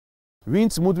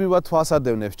ვინც მუდმივად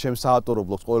თვალსადევნებს ჩემს საავტორო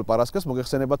ბლოგს ყოველ პარასკევს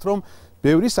მოგეხსენებათ რომ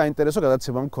ბევრი საინტერესო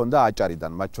გადაცემა მქონდა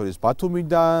აჭარიდან, მათ შორის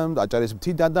ბათუმიდან, აჭარის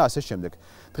მთიდან და ასე შემდეგ.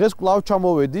 დღეს კვლავ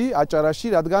ჩამოვედი აჭარაში,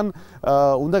 რადგან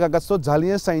უნდა გაგაცნოთ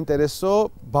ძალიან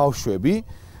საინტერესო ბავშვები,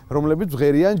 რომლებიც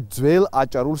ჟღერიან ძველ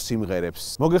აჭარულ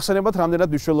სიმღერებს. მოგეხსენებათ, რამდენად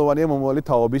მნიშვნელოვანია მომავალი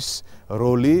თაობის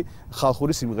როლი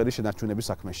ხალხური სიმღერის შენარჩუნების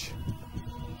საქმეში.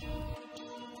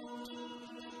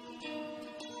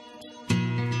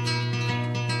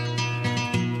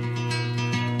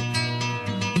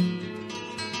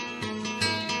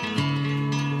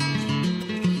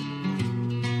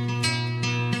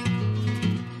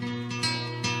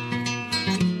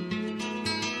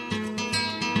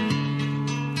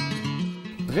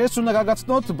 დღეს უნდა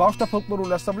გაგაცნოთ ბავშვთა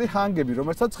ფოლკლორული ანსამბლი ჰანგები,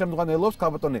 რომელსაც ხელმძღვანელობს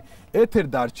ქალბატონი ეთერ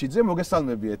დარჩიძე.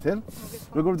 მოგესალმები ეთერ.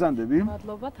 როგორ ბრძანდები?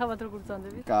 მადლობა, თავად როგორ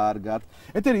ბრძანდებით? კარგად.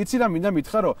 ეთერი, იცი რა მინდა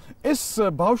მითხრა, რომ ეს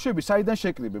ბავშვები საიდან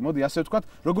შეკრიბე? მოდი ასე ვთქვათ,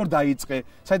 როგორ დაიწყე,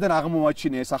 საიდან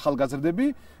აღმოაჩინე ეს ახალგაზრდები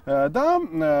და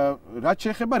რაც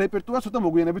შეეხება რეპერტუარს, ცოტა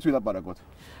მოგვიანებით ვილაპარაკოთ.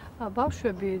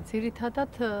 ბავშვები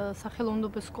ძირითადად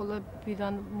სახელოვნებო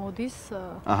სკოლებიდან მოდის.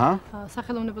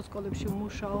 სახელოვნებო სკოლებში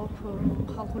მუშაობ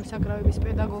ხალხური საკრავების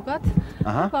პედაგოგად.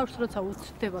 ბავშვს როცა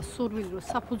უცდება სურვილი, რომ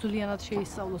საფუძვლიანად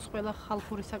შეისწავლოს ყველა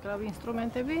ხალხური საკრავი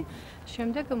ინსტრუმენტები,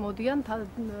 შემდეგ მოდიან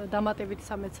დამატებით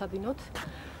სამეცადინოთ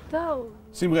და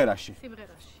სიმღერაში.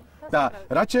 და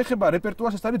რაც შეეხება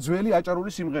რეპერტუარს, ეს არის ძველი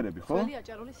აჭარული სიმღერები, ხო? ძველი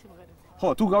აჭარული სიმღერები.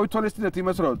 ხო, თუ გავითვალისწინებთ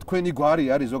იმას, რომ თქვენი გვარი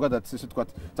არის ზოგადად, ესე ვთქვათ,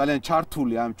 ძალიან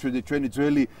ჩართული ამ ჩვენი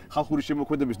ძველი ხალხური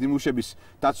შემოქმედების ნიმუშების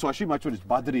დაცვაში, მათ შორის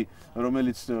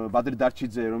ბადრი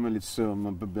დარჩიძე, რომელიც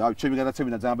ჩემი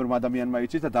გადაცემიდან ძალიან ბევრ ადამიანმა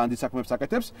იცის და დანდი საქმეებს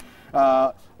აკეთებს,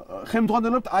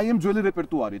 ხელმძღვანელობთ აი ამ ძველი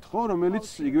რეპერტუარით, ხო, რომელიც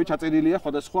იგივე ჩაწერილია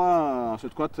სხვადასხვა, ასე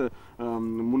ვთქვათ,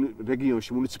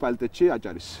 რეგიონში, მუნიციპალიტეტში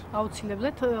აჭარის.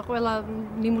 აუცილებლად, ყველა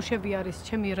ნიმუშები არის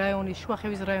ჩემი რაიონის,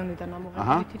 შუახევის რაიონიდან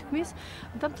ამოღებული თითქმის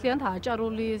და მთლიანად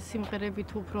აჭარული სიმღერებით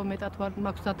უფრო მეტად ვარ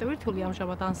მაქვს დატვირთული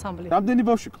ამჟამად ანსამბლი. რამდენი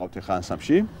ბავშვი ყავთ ახლა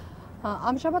ანსამბლში?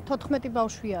 ამჟამად 14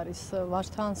 ბავშვი არის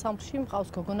ბავშვთა ანსამბლში, მყავს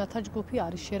გოგონათა ჯგუფი,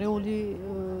 არის შერეული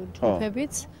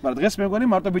ჯგუფებიც. მაგრამ დღეს მე მგონი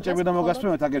მარტო ბიჭები და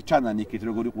მოგასწრებთ, აგერ ჩანან იქით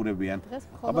როგორ იყურებიან.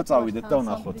 აბა წავიდეთ და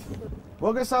ვნახოთ.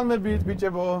 მოგესალმებით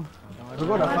ბიჭებო.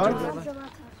 როგორ ახართ?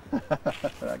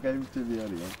 რა კაი ბიჭები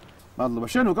არიან. მადლობა.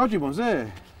 შენ უკრავ ჯიბონზე?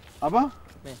 აბა?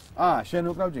 მე. შენ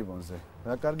უკრავ ჯიბონზე.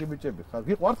 რა კარგი ბიჭები ხარ.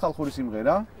 გიყვართ ხალხური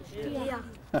სიმღერა? დიახ.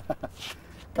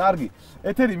 კარგი.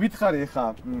 ეთერი მითხარი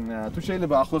ახლა, თუ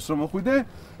შეიძლება ახლოს რომ მოხვიდე,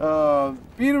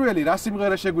 პირველი რა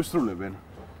სიმღერა შეგვისრულებენ?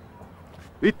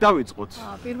 ვით დავიწყოთ?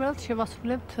 პირველად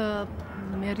შევასრულებთ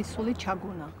მერისული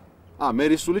ჩაგუნა.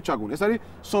 მერისული ჩაგუნა. ეს არის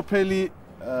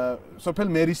სოფელ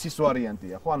მერისის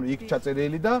ვარიანტია, ხო? ანუ იქ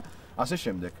ჩაწერილი და ასე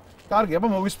შემდეგ. კარგი, აბა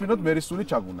მოვისმინოთ მერისული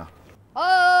ჩაგუნა.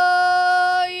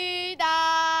 ოი და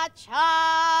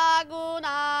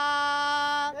ჩაგუნა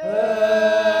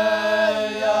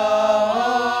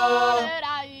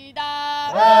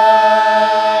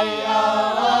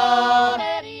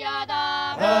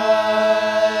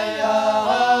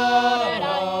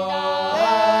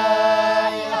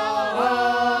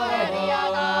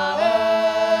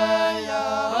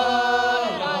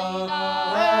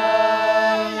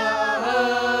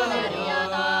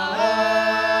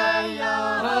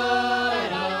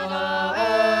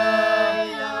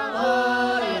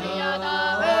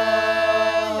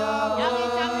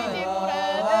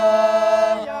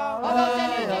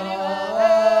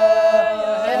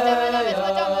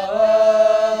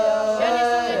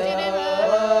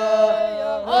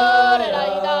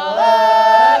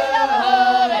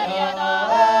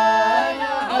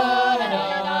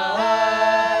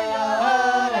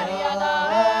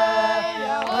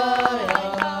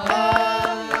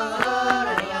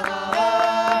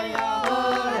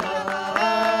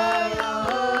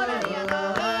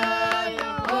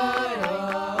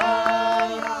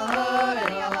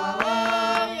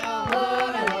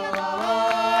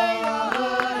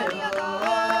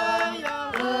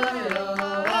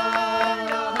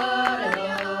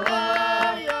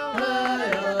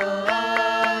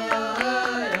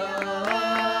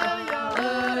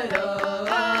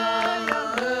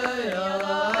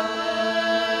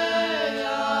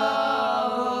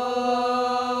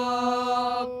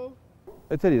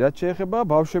ეთერი, რაც შეეხება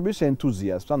ბავშვების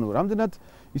ენთუზიაზმს, ანუ რამდენად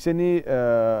ისინი,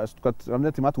 ასე ვთქვათ,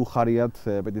 რამდენად მათ უხარიათ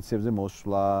პეტიციებზე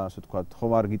მოსვლა, ასე ვთქვათ,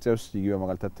 ხომ არ გიწევს იგივე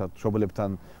მაგალითად მშობლებთან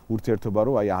ურთიერთობა,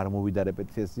 რომ აი არ მოვიდა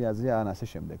რეპეტიციაზე, ან ასე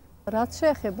შემდეგ. რაც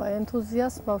შეეხება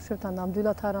ენთუზიაზმს ბავშვებთან,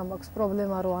 ნამდვილად არ მაქვს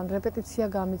პრობლემა, რომ ან რეპეტიცია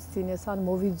გამიცდინეს, ან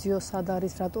მოვიძიო, სად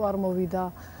არის, რატო არ მოვიდა.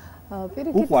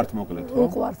 უყვართ მოკლედ ხო?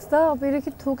 უყვართ და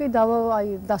პირიქით თუ კი აი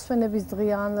დასვენების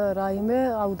დღიან რაიმე,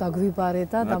 აუ დაგვიბარე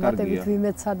და დამატებით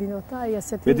ვიმეცადინოთ და აი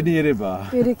ასეთი ბედნიერებაა.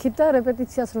 პირიქით და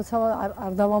რეპეტიციას როცა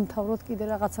არ დავამთავროთ კიდე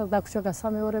რაღაცა დაგვჭა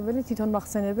გასამეორებელი, თვითონ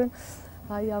მახსენებენ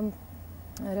აი ამ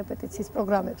რეპეტიციის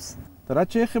პროგრამებს. და რაც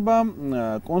შეეხება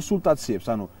კონსულტაციებს,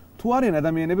 ანუ თუ არიან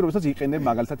ადამიანები, რომელსაც იყენებ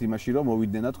მაგალითად იმაში, რომ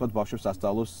მოვიდნენ და თქვა ბავშვებს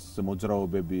სასწავლოს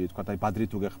მოძრაობები, თქვა აი ბადრი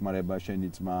თუ გეხმარება შენი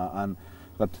ძმა, ან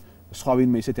თქვა სხვა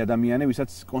ვინმე ისეთი ადამიანი, ვისაც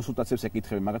კონსულტაციებს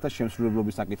ეკითხებენ, მაგალითად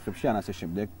შემსრულებლობის საკითხებში, ან ასე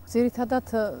შემდეგ. ძირითადად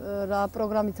რა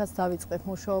პროგრამითაც დავიწყებ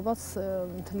მუშაობას,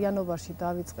 მთლიანობაში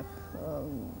დავიწყებ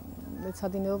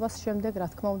მეცადინეობას, შემდეგ რა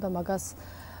თქმა უნდა მაგას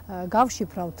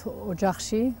გავშიფრავთ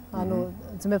ოჯახში, ანუ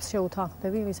ძმებს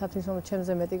შეუთანხმდები, იმისათვის რომ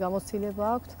ჩემზე მეტი გამოცდილება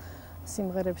აქვთ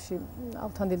სიმღერებში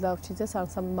ავთანდილ დავჩიძეს,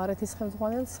 ანსამბლ მარეთის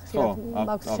ხელმძღვანელს, ხშირად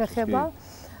მაქვს შეხება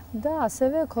და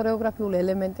ასევე ქორეოგრაფიულ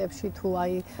ელემენტებში თუ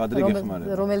აი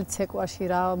რომელიც ცეკვაში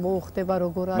რა მოუხდება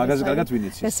როგორ არის მაგას კარგად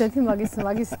ვინიცის ესეთი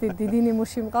მაგის დიდი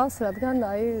ნიმუში მყავს, რადგან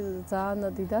აი ძალიან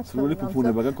დიდად სრული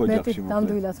ფუფუნება გაქვს ოჯახში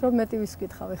ნამდვილად რომ მეტი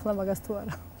ვისკითხავ ეხლა მაგას თუ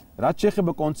არა. რაც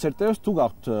შეეხება კონცერტებს, თუ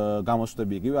გაქვთ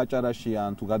გამოსვლები იგივე აჭარაში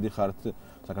ან თუ გადიხართ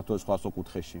საქართველოს სხვა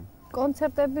საკუთრებში?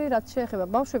 კონცერტები რაც შეეხება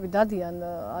ბავშვები დადიან,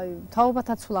 აი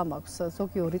თაობათა ცვლა მაქვს,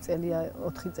 ზოგი 2 წელია,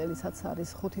 4 წელიცაც არის,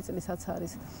 5 წელიცაც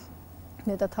არის.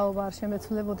 მეტად თაობა არ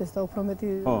შემეცვლებოდეს და უფრო მეტი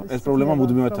ეს პრობლემა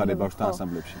მუდმივად არის ბავშვთა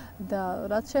ანსამბლებში. და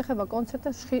რაც შეეხება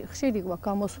კონცერტებს, ხშირი გვაქვს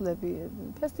გამოსვლები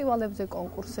ფესტივალებზე,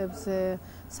 კონკურსებზე,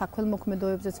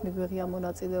 საქველმოქმედოებზეც მიგვიღია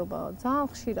მონაწილეობა. ძალიან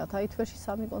ხშირად, აი თვეში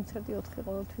 3 კონცერტი 4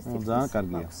 ყოველთვის თითქმის. ძალიან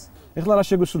კარგია. ეხლა რა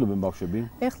შეგვისრულებენ ბავშვები?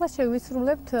 ეხლა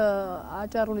შევისრულებთ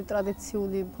აჭარული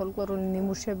ტრადიციული ფოლკლორული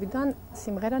ნიმუშებიდან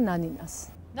სიმღერა ნანინას.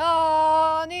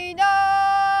 ნანინა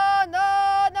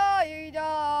ნანაიდა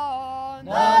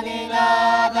ნანინა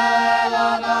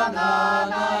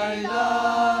ნანაიდა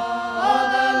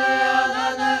ოდელია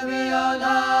ნანებია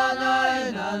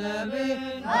ნანაიდანები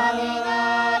ნანინა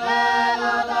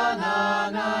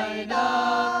ნანაიდა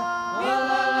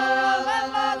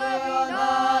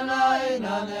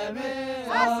ნანაიდანები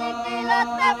ასიკილად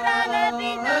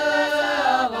ნებრანები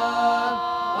ნანაობა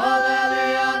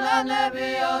ოდელია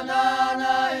ნანებია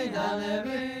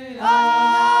ნანაიდანები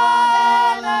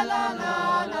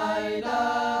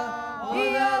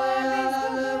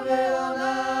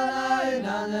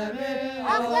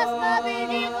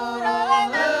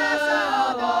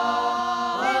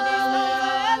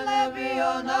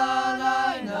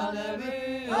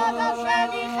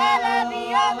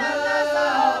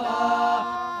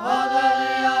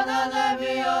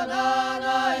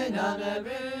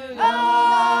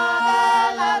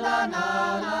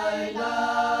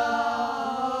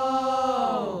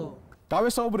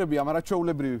დავესაუბრები ამ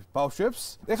არაჩვეულებრივ ბავშვებს.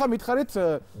 ეხლა მითხარით,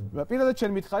 პირადად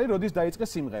შენ მითხარი, როდის დაიწყე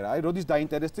სიმღერა? აი, როდის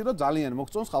დაინტერესდი, რომ ძალიან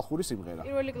მოგწონს ხალხური სიმღერა?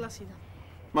 პირველი კლასიდან.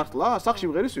 მართლა? სახში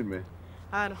მღერის ვინმე?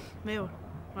 არა, მეორე,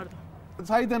 მარტო.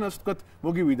 საიდანაც თქვა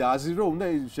მოგივიდა აზრი, რომ უნდა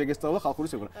შეგესწავლა ხალხური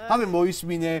სიმღერა. თავი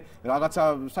მოისმინე, რაღაცა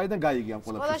საიდან გაიგე ამ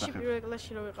ყველაფერს სახში? სკოლაში პირველ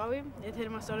კლასში რო ვიყავი, ეთერი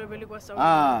მასწავლებელი გვასწავლიდა.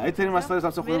 ეთერი მასწავლებელი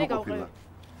სამსახური ყოფილა.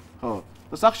 ხო.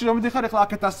 და სახში რომ მიდიხარ, ეხლა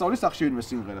აქეთ ასწავლი სახში ვინმე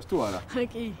სიმღერას, თუ არა?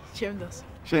 კი, შემდას.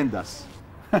 შენდას.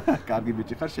 კარგი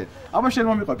ბიჭი ხარ შენ. აბა შენ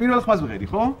მომიყვა პირველ ხმას ვღერი,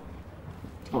 ხო?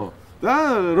 ხო. და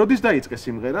როდის დაიწყე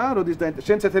სიმღერა? როდის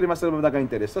შენც ეთერი მასწავლებლმა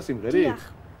დაგაინტერესა სიმღერი? დიახ.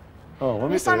 ხო,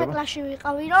 მომიყვა. მესამე კლასში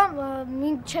ვიყავი, რომ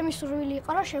ჩემი სურვილი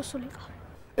იყო, რომ შევსულიყავ.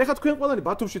 ეხლა თქვენ ყველანი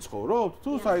ბათუმში ცხოვრობთ?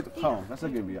 თუ საით ხო,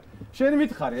 გასაგებია. შენ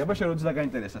მითხარი, აბა შენ როდის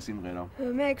დაგაინტერესა სიმღერა?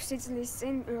 მე 6 წლის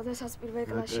წინ, როდესაც პირველ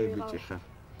კლასში ვიყავი.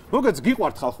 მოგეც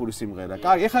გიყვართ ხალხური სიმღერა?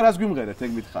 კარგი, ეხლა რას გვიმღერეთ,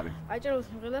 ეგ მითხარი? აჭარულ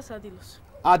სიმღერას ადილოს.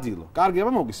 ადილო. კარგი,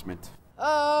 აბა მოგისმენთ.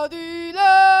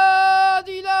 ადილა,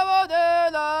 ადილა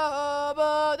ვოდელა,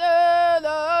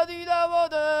 ბოდელა, ადილა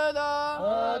ვოდელა.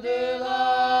 ადილა,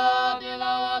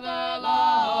 ადილა ვოდელა,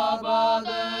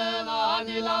 ბოდელა,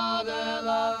 ადილა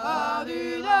ვოდელა.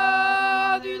 ადილა,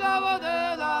 ადილა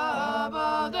ვოდელა,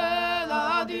 ბოდელა,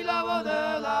 ადილა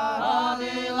ვოდელა.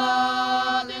 ადილა,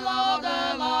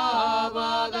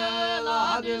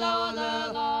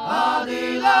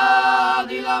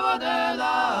 ადილა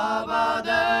ვოდელა,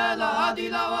 ბოდელა,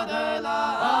 ადილა ვოდელა.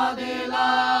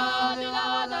 ადილა, ადილა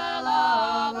ვოდელა,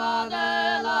 ბოდელა.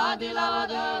 Adila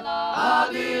wadela,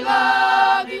 adila,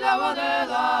 adila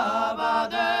wadela,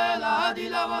 badela,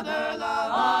 adila wadela,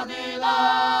 adila,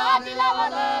 adila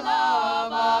wadela,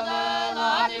 badela,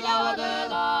 adila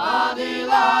wadela, adila,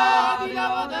 adila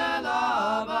wadela,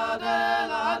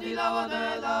 badela, adila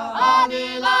wadela,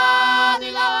 adila,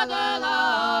 adila wadela,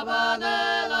 badela,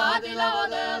 adila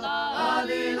wadela,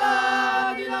 adila,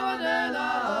 adila wadela,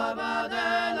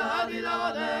 badela,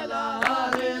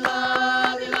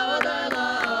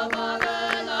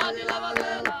 adila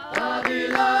wadela,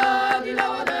 adila. Adila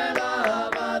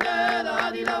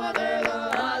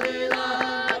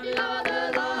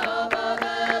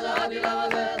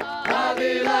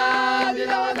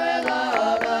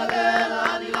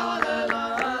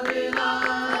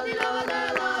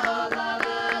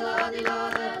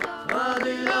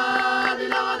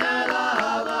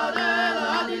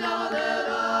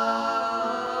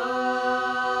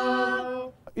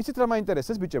იცით რა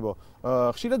მაინტერესებს ბიჭებო?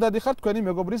 ხშირად დადიხართ თქვენი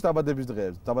მეგობრის დაბადების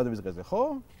დღეზე, ხო?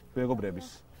 მეგობრების.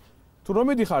 თუ რომ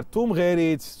მიდიხართ, თუ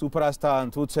მღერით, სუფრასთან,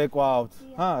 თუ ცეკვავთ,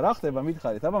 რა ხდება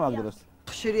მითხარით, აბა მაგ დროს?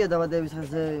 ხშირია დაბადების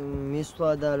დღეზე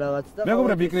მისვლა და რაღაც და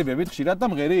მეგობრები იკრიბებით ხშირად და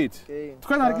მღერით?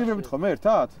 თქვენ არ იკრიბებით ხომ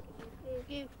ერთად?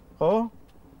 კი. ხო?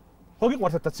 ხო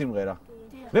გიყვართ ერთად სიმღერა?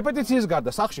 რეპეტიციის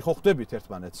გარდა სახში ხო ხვდებით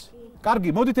ერთმანეთს? კარგი,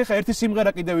 მოდით ახლა ერთი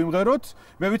სიმღერა კიდევ ვიმღეროთ,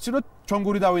 მე ვიცი რომ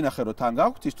ჩონგური დავინახე რომ თან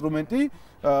გაქვთ ინსტრუმენტი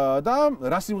და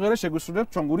რა სიმღერა შეგვისრულებთ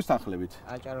ჩონგურის თანხლებით?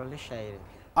 აჭარული შაირები.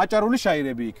 აჭარული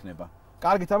შაირები იქნება.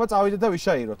 კარგით, აბა წავიდეთ და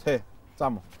ვიშაიროთ,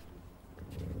 წამო.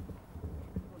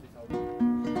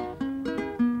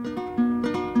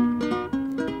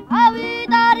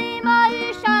 ავიდარი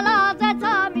მაიშალა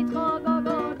ზეცა მითხო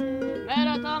გოგონი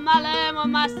მერე თო მალე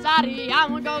მომასარი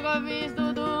ამ გოგოვის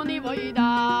დუდუნი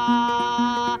ვოიდა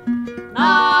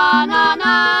na na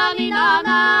na ni na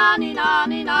na ni na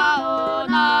ni na o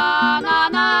na na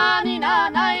na ni na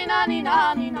na na ni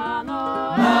na ni na no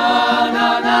na na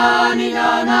na ni na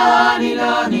na ni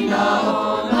na ni na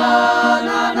o na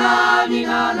na na ni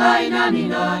na na ni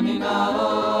na ni na o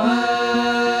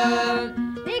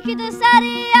ikide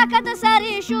sari akate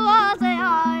sari shuaze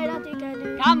ayra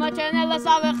tikeli kama chenela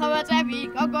save khwetsebi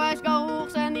gogosh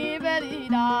goxeni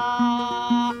berida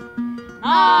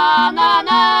na na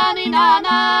na ni na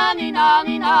na ni na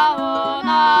ni na o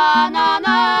na na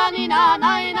na ni na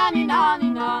na ni na ni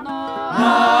na no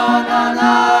na na na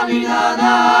ni na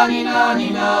na ni na ni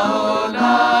na o na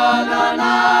na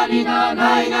na ni na na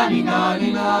ni na ni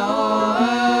na o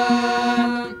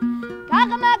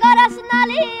kagma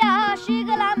garasnalia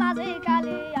shigla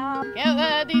mazikalia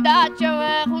keve didacho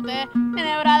khute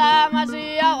nevrala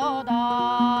mazia oda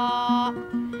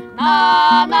na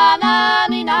na na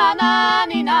ni na na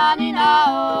ni na ni na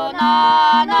o na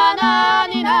na na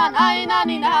ni na na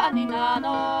ni na ni na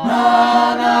no na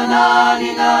na na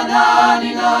ni na na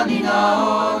ni na ni na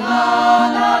o na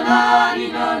na na ni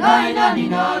na na ni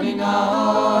na ni na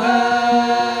o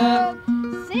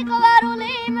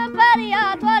sikovaruli me paria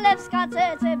toalets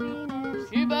katsetsebine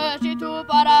shibeshi tu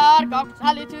parar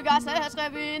koktsali tu gases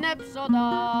khebine psoda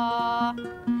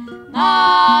na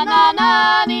na na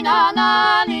ni na na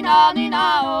ni na ni na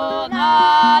o na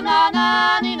na na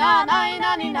ni na na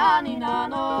ni na ni na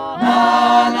no na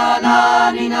na na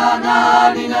ni na na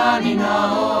ni na ni na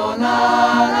o na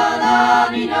na na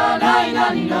ni na na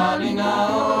ni na ni na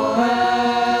o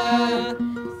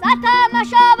sata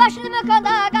mashabash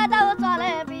nimekada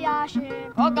gadawtsale biashi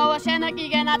kogo shena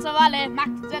kigena tsvale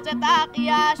maktsetse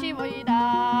taqiashi voida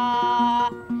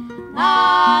na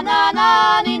na na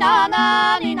ni na na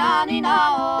ni na ni na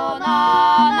o na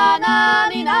na na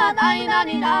ni na na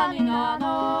ni na ni na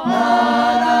no na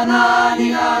na na ni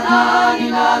na na ni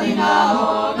na ni na o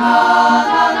na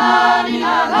na na ni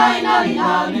na na ni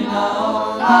na ni na o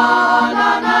na na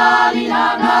na ni na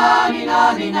na ni na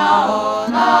ni na o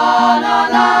na na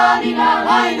na ni na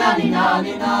na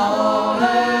ni na o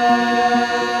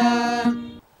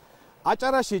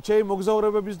აჭარაში ჩემი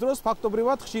მოგზაურებების დროს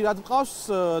ფაქტობრივად ხშირად მყავს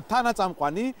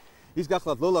თანაწამყვანი ის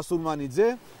გახლავთ ლოლა სულმანიძე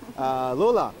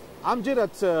ლოლა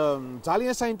ამჯერად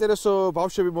ძალიან საინტერესო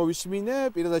ბავშვები მოვისმინე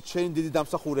პირადად შენ დიდი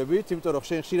დამსახურებით იმიტომ რომ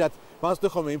შენ ხშირად მასდე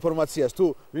ხოლმე ინფორმაციას თუ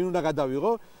ვინ უნდა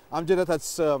გადავიღო ამჯერადაც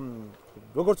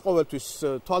როგორც ყოველთვის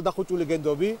თვალდახუჭული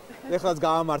გენდობი ეხლაც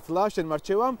გაამართლა შენ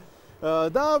მარჩევამ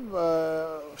და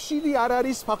ხშირი არ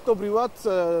არის ფაქტობრივად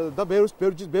და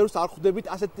ბევრს არ ხვდებით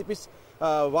ასეთ ტიპის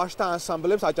ბავშვთა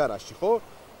ანსამბლებს აჭარაში, ხო?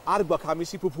 არ გვაქვს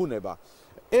ამისი ფუფუნება.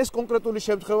 ეს კონკრეტული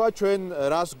შემთხვევა ჩვენ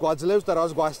რას გვაძლევს და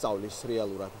რას გვასწავლის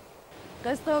რეალურად?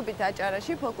 დღესდღეობით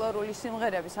აჭარაში ფოლკლორული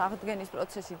სიმღერების აღდგენის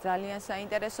პროცესი ძალიან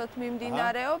საინტერესოდ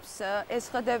მიმდინარეობს. ეს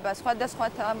ხდება სხვადასხვა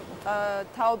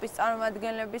თაობის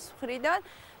წარმომადგენლების მხრიდან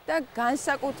და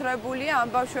განსაკუთრებულია ამ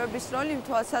ბავშვების როლი იმ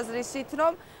თვალსაზრისით,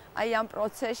 რომ აი ამ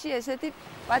პროცესში ესეთი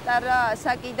პატარა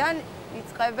ასაკიდან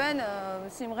იწყებენ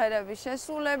სიმღერების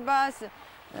შესრულებას,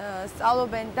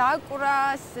 სწავლობენ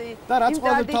დაკვრას. და რაც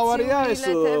ყველაზე მთავარია, ეს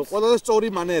ყველაზე სწორი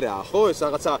მანერაა, ხო? ეს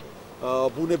რაღაცა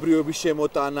ბუნებრივობის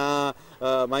შემოტანა,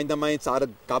 მაინდა-მაინც არ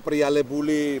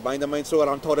გაპრიალებული, მაინდა-მაინც რო არ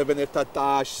ამთავრებენ ერთად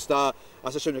ტაშს და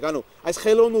ასე შემდეგ. ანუ აი ეს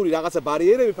ხელოვნური რაღაცა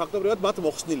ბარიერები ფაქტობრივად მათ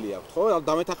მოხსნილი აქვთ, ხო?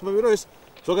 დამეთანხმები რომ ეს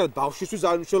ზოგადად ბავშვისთვის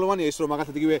ძალიან მნიშვნელოვანია ეს რომ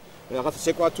მაგალითად იგივე რაღაცა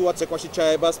ცეკვა თუა ცეკვაში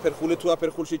ჩაებას, ფერხული თუა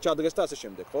ფერხულში ჩადგეს და ასე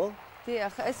შემდეგ, ხო?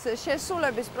 დიახ, ეს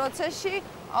შესრულების პროცესში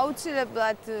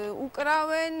აუცილებლად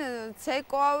უკრავენ,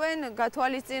 ცეკვავენ,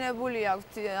 გათვალისწინებული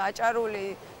აქვთ აჭარული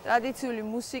ტრადიციული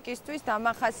მუსიკისთვის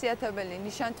დამახასიათებელი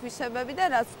ნიშან-თვისებები და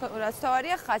რაც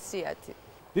თავარია ხასიათი.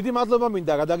 დიდი მადლობა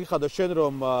მინდა გადაგიხადო შენ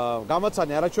რომ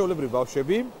გამაცანი არაჩვეულებრივი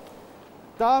ბავშვები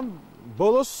და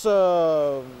ბოლოს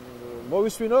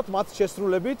მოვისმინოთ მათ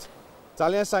შესრულებით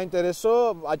ძალიან საინტერესო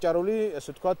აჭარული, ესე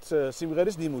ვთქვათ,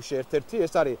 სიმღერის ნიმუში ერთ-ერთი,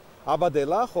 ეს არის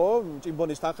აბადელა, ხო,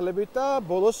 ჭიმბონის თანხლებით და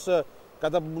ბოლოს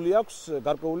გადაბმული აქვს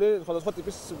გარკვეული სხვადასხვა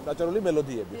ტიპის აჭარული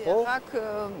მელოდიები, ხო? აქ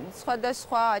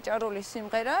სხვადასხვა აჭარული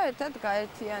სიმღერა ერთად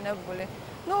გაერთიანებული.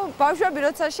 ნუ ბავშვები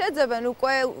როცა შეძებენ,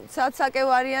 უკვე ცალ-ცალკე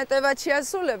ვარიანტებად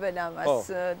შეასრულებენ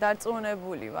ამას,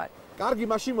 დარწმუნებული ვარ. კარგი,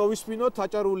 მაშინ მოვისმინოთ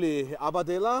აჭარული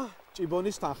აბადელა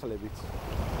ჭიმბონის თანხლებით.